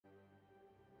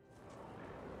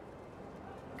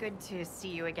Good to see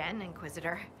you again,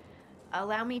 Inquisitor.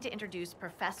 Allow me to introduce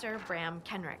Professor Bram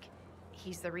Kenrick.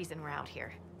 He's the reason we're out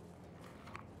here.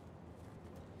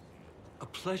 A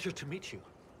pleasure to meet you,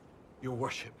 Your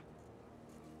Worship.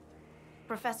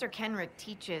 Professor Kenrick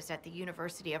teaches at the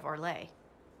University of Orlais.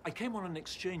 I came on an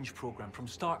exchange program from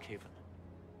Starkhaven.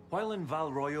 While in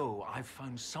Val Royeaux, I've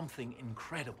found something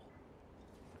incredible.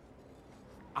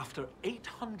 After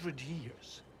 800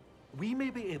 years, we may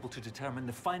be able to determine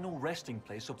the final resting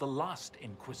place of the last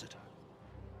Inquisitor.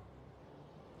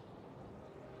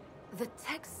 The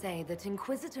texts say that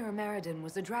Inquisitor Emeridon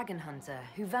was a dragon hunter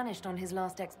who vanished on his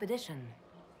last expedition.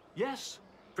 Yes,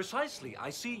 precisely. I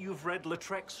see you've read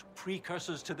Lautrec's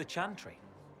Precursors to the Chantry.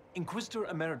 Inquisitor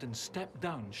Emeridon stepped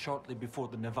down shortly before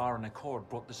the Nevarran Accord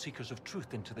brought the Seekers of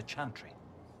Truth into the Chantry.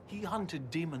 He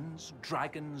hunted demons,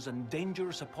 dragons, and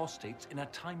dangerous apostates in a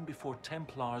time before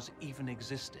Templars even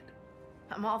existed.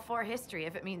 I'm all for history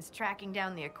if it means tracking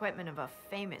down the equipment of a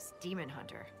famous demon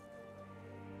hunter.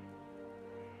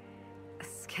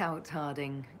 Scout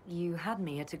Harding, you had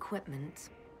me at equipment.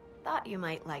 Thought you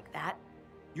might like that.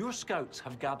 Your scouts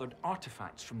have gathered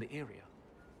artifacts from the area.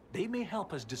 They may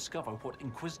help us discover what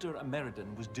Inquisitor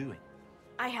Emeridon was doing.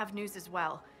 I have news as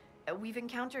well. We've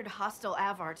encountered hostile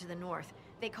Avar to the north.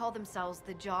 They call themselves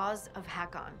the Jaws of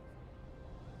Hakkon.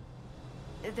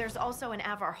 There's also an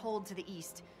Avar hold to the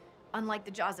east. Unlike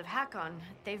the Jaws of Hakkon,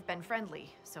 they've been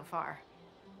friendly so far.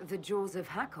 The Jaws of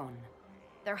Hakkon?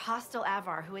 They're hostile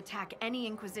Avar who attack any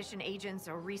Inquisition agents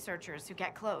or researchers who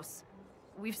get close.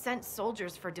 We've sent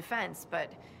soldiers for defense,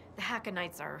 but the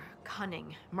Hakkonites are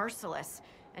cunning, merciless,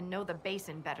 and know the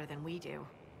basin better than we do.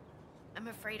 I'm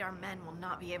afraid our men will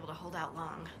not be able to hold out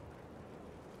long.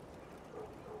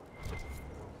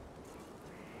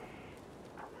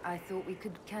 I thought we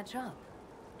could catch up.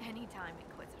 Anytime,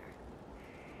 Inquisitor.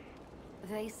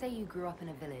 They say you grew up in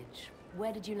a village.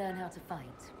 Where did you learn how to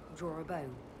fight? Draw a bow?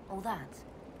 All that?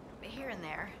 Here and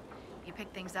there. You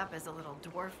pick things up as a little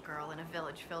dwarf girl in a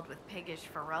village filled with piggish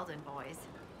Ferelden boys.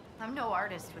 I'm no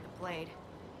artist with a blade.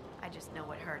 I just know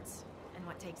what hurts, and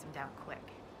what takes them down quick.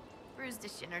 Bruised a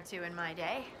shin or two in my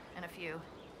day, and a few,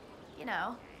 you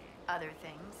know, other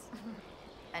things.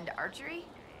 And archery?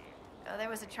 Oh, there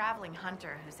was a traveling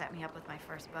hunter who set me up with my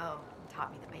first bow and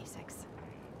taught me the basics.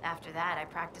 After that, I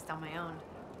practiced on my own.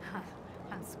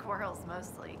 On squirrels,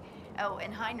 mostly. Oh,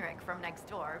 and Heinrich from next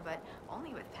door, but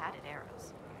only with padded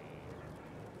arrows.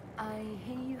 I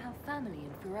hear you have family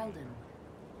in Ferelden.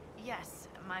 Yes,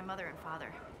 my mother and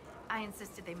father. I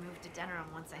insisted they move to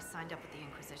Denerim once I signed up with the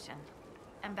Inquisition.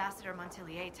 Ambassador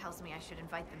Montilier tells me I should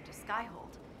invite them to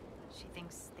Skyhold. She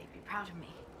thinks they'd be proud of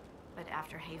me. But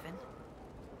after Haven,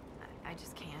 I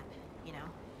just can't, you know?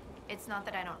 It's not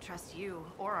that I don't trust you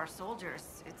or our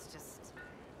soldiers, it's just...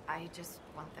 I just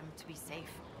want them to be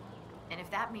safe. And if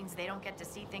that means they don't get to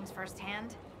see things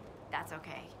firsthand, that's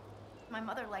okay. My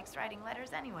mother likes writing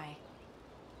letters anyway.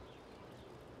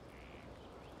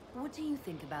 What do you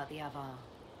think about the Avar?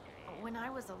 When I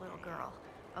was a little girl,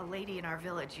 a lady in our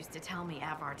village used to tell me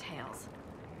Avar tales.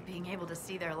 Being able to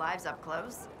see their lives up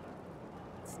close,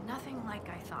 it's nothing like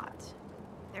I thought.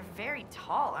 They're very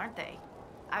tall, aren't they?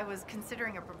 I was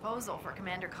considering a proposal for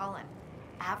Commander Cullen.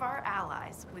 Avar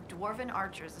allies with dwarven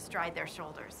archers astride their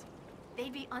shoulders.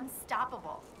 They'd be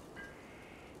unstoppable.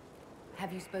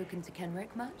 Have you spoken to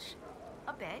Kenrick much?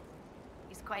 A bit.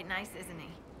 He's quite nice, isn't he?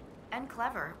 And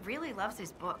clever, really loves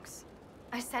his books.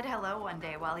 I said hello one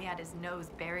day while he had his nose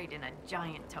buried in a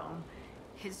giant tome.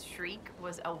 His shriek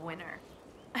was a winner.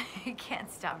 I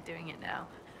can't stop doing it now.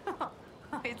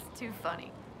 It's too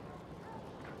funny.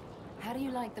 How do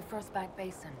you like the Frostback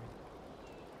Basin?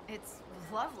 It's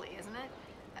lovely, isn't it?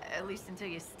 At least until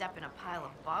you step in a pile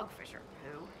of bogfish or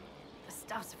poo. The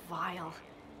stuff's vile.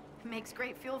 It makes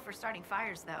great fuel for starting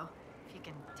fires, though, if you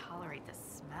can tolerate the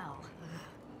smell.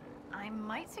 I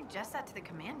might suggest that to the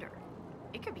commander.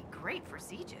 It could be great for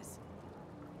sieges.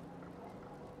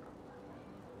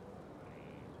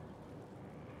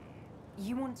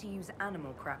 You want to use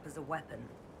animal crap as a weapon.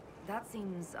 That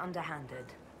seems underhanded.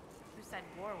 Who said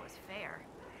war was fair?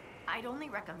 I'd only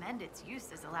recommend its use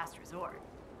as a last resort.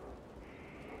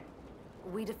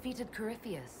 We defeated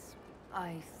Corypheus.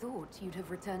 I thought you'd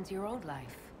have returned to your old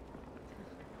life.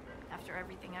 After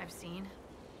everything I've seen,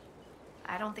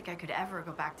 I don't think I could ever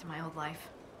go back to my old life.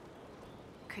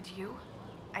 Could you?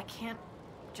 I can't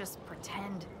just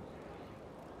pretend.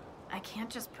 I can't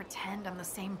just pretend I'm the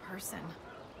same person.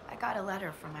 I got a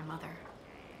letter from my mother.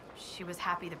 She was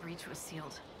happy the breach was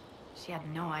sealed. She had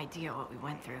no idea what we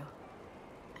went through.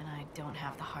 And I don't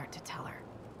have the heart to tell her.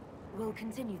 We'll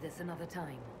continue this another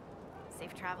time.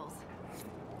 Safe travels.